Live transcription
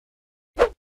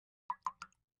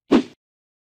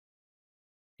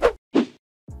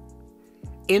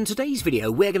In today's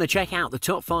video, we're going to check out the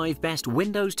top 5 best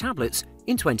Windows tablets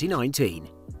in 2019.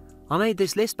 I made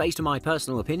this list based on my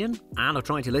personal opinion, and I've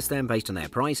tried to list them based on their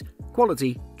price,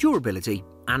 quality, durability,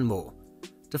 and more.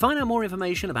 To find out more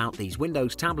information about these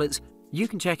Windows tablets, you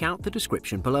can check out the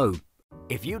description below.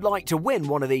 If you'd like to win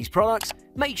one of these products,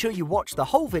 make sure you watch the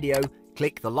whole video,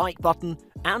 click the like button,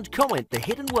 and comment the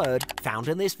hidden word found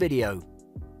in this video.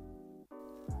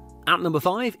 At number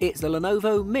 5, it's the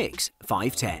Lenovo Miix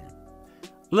 510.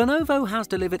 Lenovo has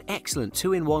delivered excellent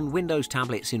 2-in-1 Windows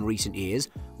tablets in recent years.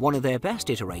 One of their best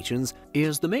iterations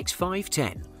is the Miix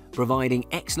 510, providing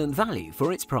excellent value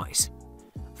for its price.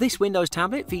 This Windows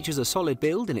tablet features a solid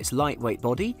build in its lightweight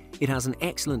body. It has an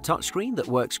excellent touchscreen that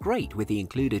works great with the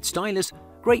included stylus,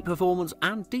 great performance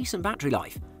and decent battery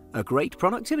life, a great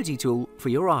productivity tool for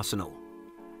your arsenal.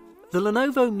 The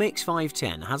Lenovo Miix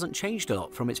 510 hasn't changed a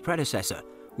lot from its predecessor,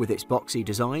 with its boxy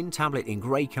design, tablet in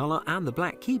grey colour and the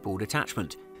black keyboard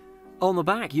attachment. On the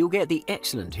back you'll get the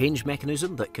excellent hinge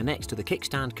mechanism that connects to the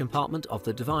kickstand compartment of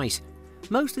the device.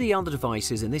 Most of the other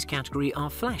devices in this category are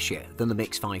flashier than the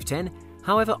Miix 510,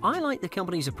 however I like the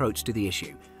company's approach to the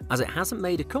issue, as it hasn't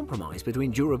made a compromise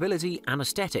between durability and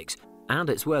aesthetics, and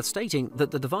it's worth stating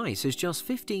that the device is just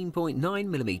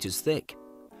 15.9mm thick.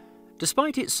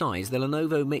 Despite its size, the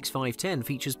Lenovo Miix 510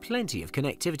 features plenty of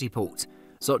connectivity ports,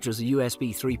 such as a USB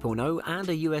 3.0 and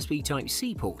a USB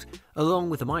Type-C port, along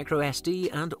with a microSD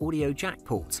and audio jack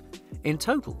ports. In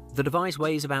total, the device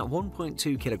weighs about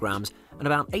 1.2 kilograms and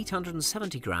about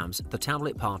 870 grams the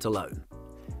tablet part alone.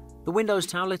 The Windows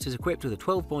tablet is equipped with a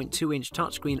 12.2-inch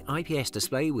touchscreen IPS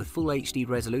display with Full HD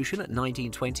resolution at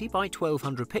 1920 by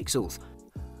 1200 pixels.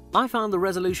 I found the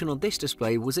resolution on this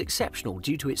display was exceptional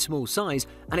due to its small size,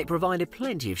 and it provided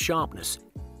plenty of sharpness.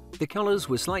 The colours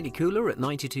were slightly cooler at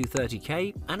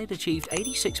 9230K, and it achieved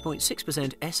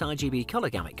 86.6% sRGB colour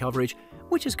gamut coverage,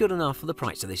 which is good enough for the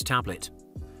price of this tablet.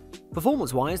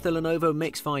 Performance-wise, the Lenovo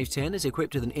Miix 510 is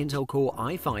equipped with an Intel Core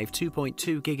i5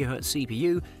 2.2 GHz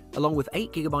CPU, along with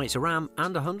 8GB of RAM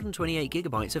and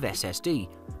 128GB of SSD,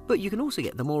 but you can also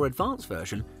get the more advanced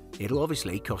version. It'll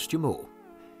obviously cost you more.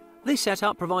 This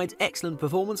setup provides excellent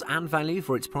performance and value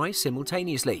for its price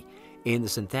simultaneously. In the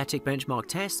synthetic benchmark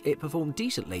tests, it performed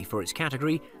decently for its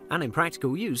category, and in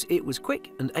practical use, it was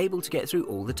quick and able to get through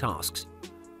all the tasks.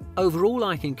 Overall,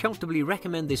 I can comfortably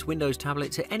recommend this Windows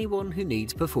tablet to anyone who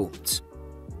needs performance.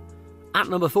 At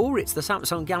number 4, it's the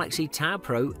Samsung Galaxy Tab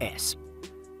Pro S.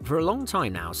 For a long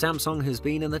time now, Samsung has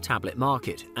been in the tablet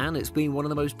market, and it's been one of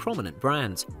the most prominent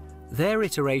brands. Their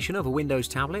iteration of a Windows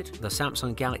tablet, the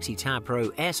Samsung Galaxy Tab Pro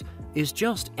S, is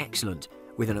just excellent.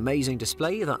 With an amazing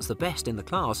display that's the best in the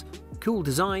class, cool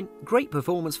design, great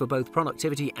performance for both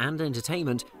productivity and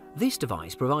entertainment, this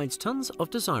device provides tons of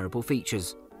desirable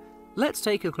features. Let's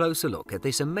take a closer look at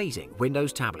this amazing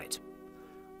Windows tablet.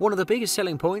 One of the biggest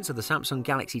selling points of the Samsung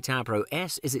Galaxy Tab Pro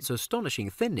S is its astonishing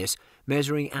thinness,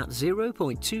 measuring at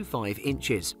 0.25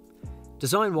 inches.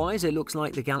 Design-wise, it looks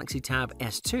like the Galaxy Tab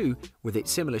S2 with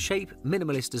its similar shape,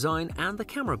 minimalist design and the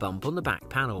camera bump on the back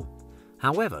panel.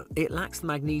 However, it lacks the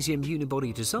magnesium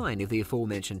unibody design of the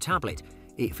aforementioned tablet.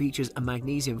 It features a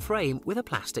magnesium frame with a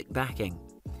plastic backing.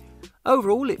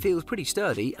 Overall, it feels pretty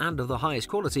sturdy and of the highest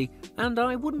quality, and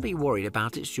I wouldn't be worried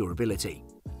about its durability.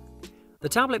 The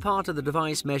tablet part of the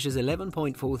device measures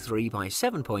 11.43 by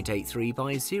 7.83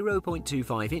 by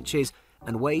 0.25 inches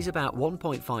and weighs about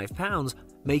 1.5 pounds,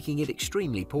 making it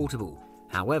extremely portable.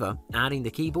 However, adding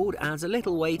the keyboard adds a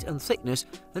little weight and thickness,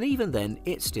 and even then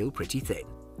it's still pretty thin.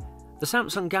 The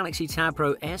Samsung Galaxy Tab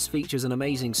Pro S features an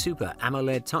amazing Super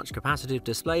AMOLED touch capacitive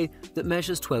display that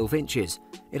measures 12 inches.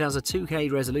 It has a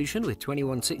 2K resolution with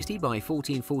 2160 by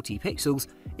 1440 pixels.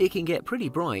 It can get pretty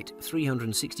bright,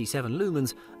 367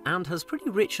 lumens, and has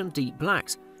pretty rich and deep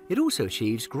blacks. It also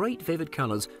achieves great vivid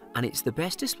colours, and it's the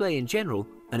best display in general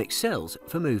and excels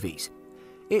for movies.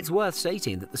 It's worth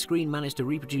stating that the screen managed to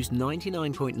reproduce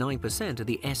 99.9% of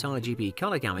the sRGB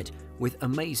colour gamut with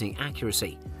amazing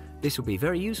accuracy. This will be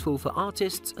very useful for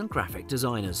artists and graphic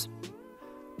designers.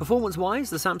 Performance-wise,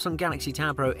 the Samsung Galaxy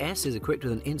Tab Pro S is equipped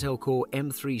with an Intel Core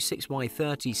M3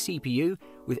 6x30 CPU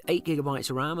with 8GB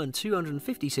of RAM and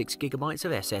 256GB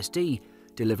of SSD,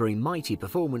 delivering mighty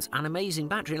performance and amazing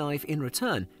battery life in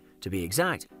return, to be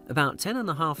exact, about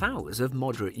 10.5 hours of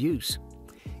moderate use.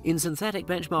 In synthetic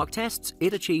benchmark tests,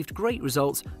 it achieved great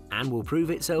results and will prove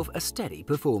itself a steady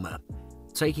performer.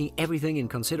 Taking everything in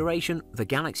consideration, the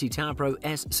Galaxy Tab Pro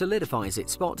S solidifies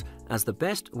its spot as the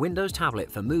best Windows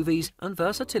tablet for movies and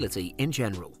versatility in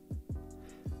general.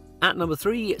 At number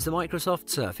 3, it's the Microsoft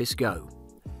Surface Go.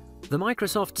 The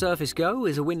Microsoft Surface Go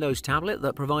is a Windows tablet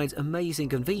that provides amazing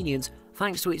convenience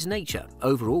thanks to its nature.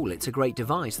 Overall, it's a great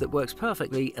device that works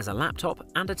perfectly as a laptop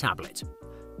and a tablet.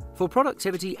 For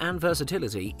productivity and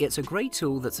versatility, it's a great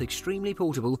tool that's extremely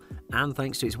portable, and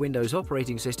thanks to its Windows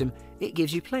operating system, it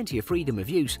gives you plenty of freedom of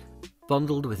use.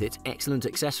 Bundled with its excellent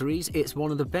accessories, it's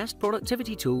one of the best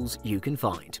productivity tools you can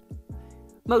find.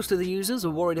 Most of the users are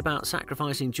worried about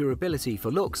sacrificing durability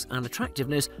for looks and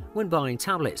attractiveness when buying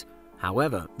tablets.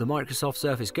 However, the Microsoft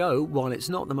Surface Go, while it's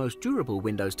not the most durable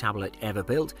Windows tablet ever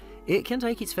built, it can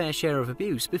take its fair share of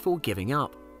abuse before giving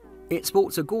up. It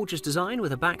sports a gorgeous design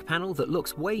with a back panel that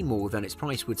looks way more than its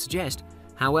price would suggest.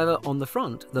 However, on the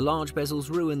front, the large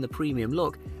bezels ruin the premium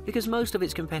look because most of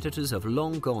its competitors have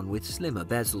long gone with slimmer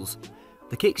bezels.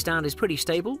 The kickstand is pretty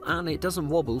stable and it doesn't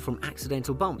wobble from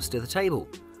accidental bumps to the table.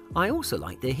 I also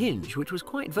like the hinge, which was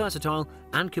quite versatile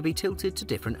and could be tilted to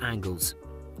different angles.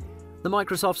 The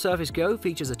Microsoft Surface Go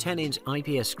features a 10-inch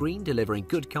IPS screen delivering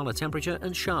good color temperature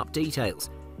and sharp details.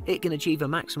 It can achieve a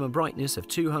maximum brightness of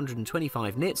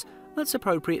 225 nits that's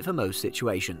appropriate for most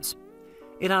situations.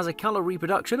 It has a color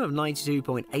reproduction of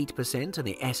 92.8% in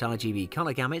the sRGB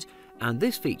color gamut, and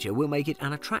this feature will make it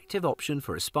an attractive option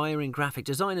for aspiring graphic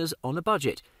designers on a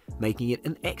budget, making it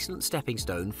an excellent stepping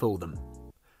stone for them.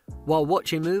 While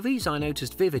watching movies, I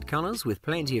noticed vivid colors with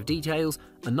plenty of details,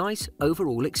 a nice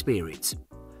overall experience.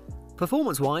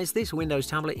 Performance-wise, this Windows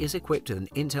tablet is equipped with an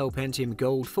Intel Pentium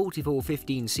Gold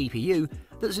 4415 CPU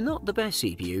that's not the best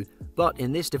CPU, but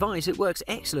in this device it works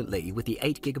excellently with the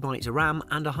 8GB of RAM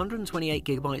and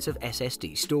 128GB of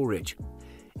SSD storage.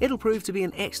 It'll prove to be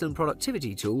an excellent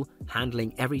productivity tool,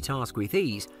 handling every task with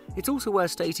ease. It's also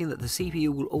worth stating that the CPU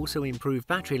will also improve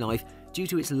battery life due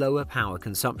to its lower power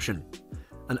consumption.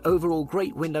 An overall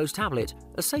great Windows tablet,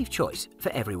 a safe choice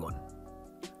for everyone.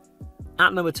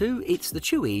 At number 2, it's the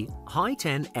Chewy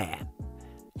Hi10 Air.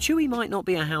 Chewy might not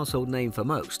be a household name for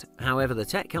most, however the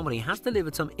tech company has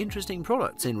delivered some interesting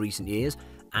products in recent years,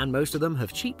 and most of them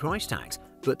have cheap price tags,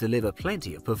 but deliver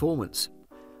plenty of performance.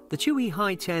 The Chewy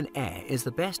Hi10 Air is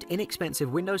the best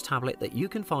inexpensive Windows tablet that you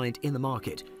can find in the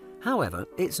market. However,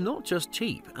 it's not just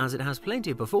cheap, as it has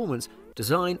plenty of performance,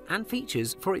 design and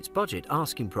features for its budget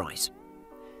asking price.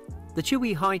 The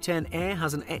Chewy Hi10 Air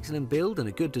has an excellent build and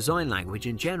a good design language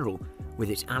in general. With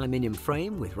its aluminium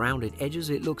frame with rounded edges,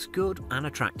 it looks good and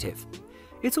attractive.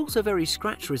 It's also very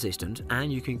scratch resistant,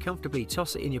 and you can comfortably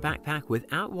toss it in your backpack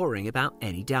without worrying about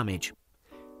any damage.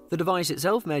 The device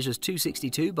itself measures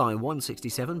 262 by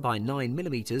 167 by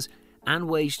 9mm and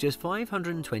weighs just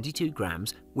 522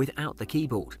 grams without the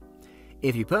keyboard.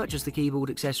 If you purchase the keyboard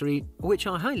accessory, which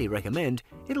I highly recommend,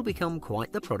 it'll become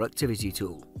quite the productivity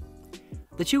tool.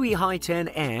 The Chewy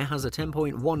Hi10 Air has a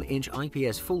 10.1-inch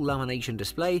IPS full lamination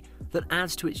display that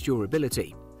adds to its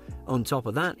durability. On top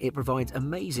of that, it provides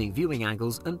amazing viewing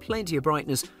angles and plenty of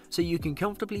brightness so you can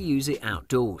comfortably use it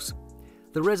outdoors.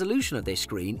 The resolution of this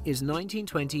screen is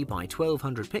 1920 by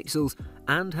 1200 pixels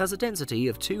and has a density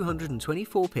of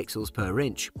 224 pixels per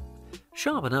inch.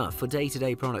 Sharp enough for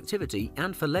day-to-day productivity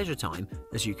and for leisure time,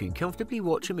 as you can comfortably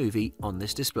watch a movie on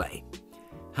this display.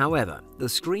 However, the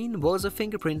screen was a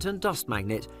fingerprint and dust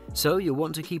magnet, so you'll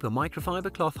want to keep a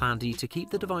microfiber cloth handy to keep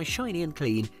the device shiny and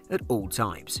clean at all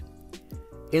times.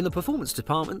 In the performance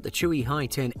department, the Chewy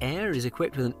Hi10 Air is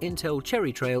equipped with an Intel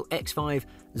Cherry Trail X5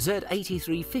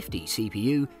 Z8350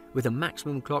 CPU with a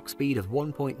maximum clock speed of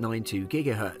 1.92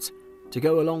 GHz. To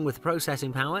go along with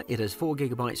processing power, it has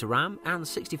 4GB of RAM and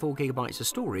 64GB of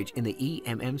storage in the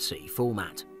eMMC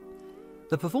format.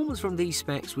 The performance from these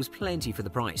specs was plenty for the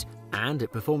price, and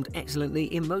it performed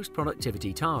excellently in most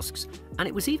productivity tasks, and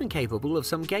it was even capable of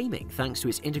some gaming thanks to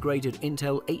its integrated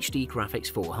Intel HD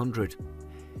Graphics 400.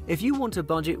 If you want a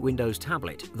budget Windows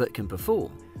tablet that can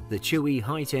perform, the Chewy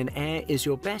Hi10 Air is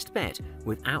your best bet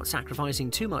without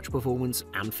sacrificing too much performance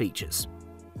and features.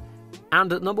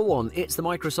 And at number 1, it's the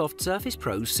Microsoft Surface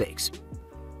Pro 6.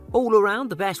 All around,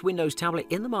 the best Windows tablet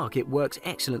in the market works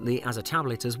excellently as a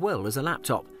tablet as well as a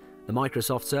laptop. The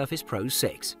Microsoft Surface Pro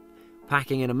 6.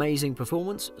 Packing an amazing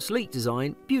performance, sleek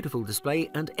design, beautiful display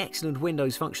and excellent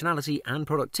Windows functionality and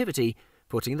productivity,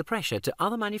 putting the pressure to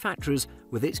other manufacturers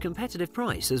with its competitive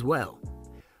price as well.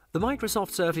 The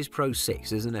Microsoft Surface Pro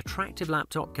 6 is an attractive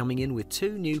laptop coming in with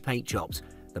 2 new paint jobs,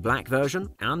 the black version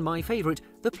and my favourite,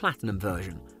 the platinum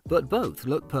version, but both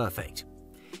look perfect.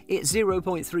 It's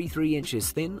 0.33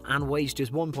 inches thin and weighs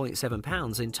just 1.7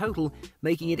 pounds in total,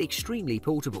 making it extremely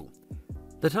portable.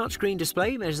 The touchscreen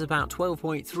display measures about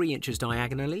 12.3 inches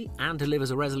diagonally and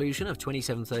delivers a resolution of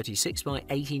 2736 by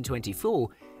 1824,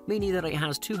 meaning that it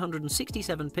has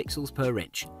 267 pixels per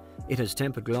inch. It has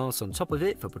tempered glass on top of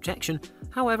it for protection,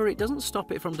 however it doesn't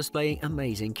stop it from displaying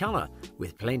amazing colour,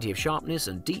 with plenty of sharpness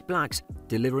and deep blacks,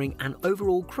 delivering an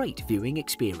overall great viewing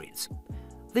experience.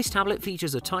 This tablet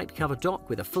features a type cover dock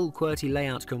with a full QWERTY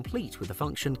layout complete with the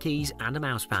function keys and a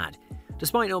mousepad.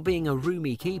 Despite not being a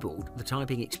roomy keyboard, the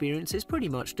typing experience is pretty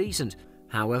much decent.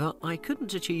 However, I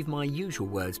couldn't achieve my usual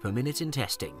words per minute in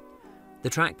testing. The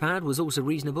trackpad was also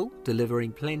reasonable,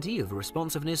 delivering plenty of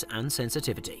responsiveness and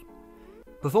sensitivity.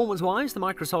 Performance-wise, the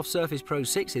Microsoft Surface Pro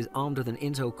 6 is armed with an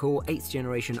Intel Core 8th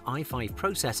generation i5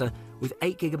 processor with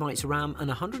 8GB RAM and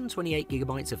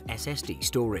 128GB of SSD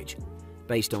storage.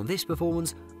 Based on this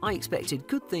performance, I expected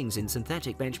good things in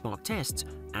synthetic benchmark tests,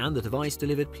 and the device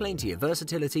delivered plenty of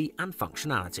versatility and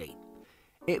functionality.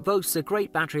 It boasts a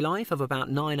great battery life of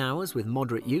about 9 hours with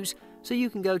moderate use, so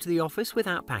you can go to the office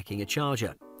without packing a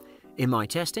charger. In my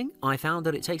testing, I found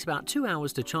that it takes about 2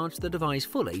 hours to charge the device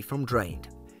fully from drained.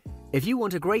 If you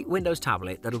want a great Windows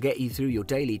tablet that'll get you through your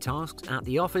daily tasks at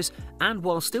the office and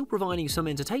while still providing some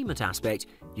entertainment aspect,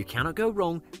 you cannot go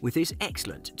wrong with this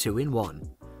excellent 2-in-1.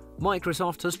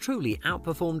 Microsoft has truly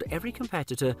outperformed every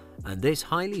competitor, and this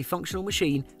highly functional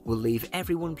machine will leave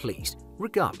everyone pleased,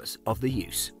 regardless of the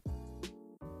use.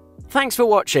 Thanks for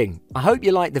watching. I hope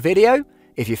you liked the video.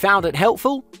 If you found it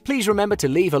helpful, please remember to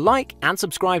leave a like and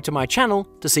subscribe to my channel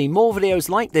to see more videos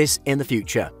like this in the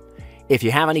future. If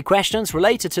you have any questions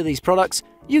related to these products,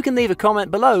 you can leave a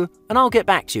comment below and I'll get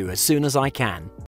back to you as soon as I can.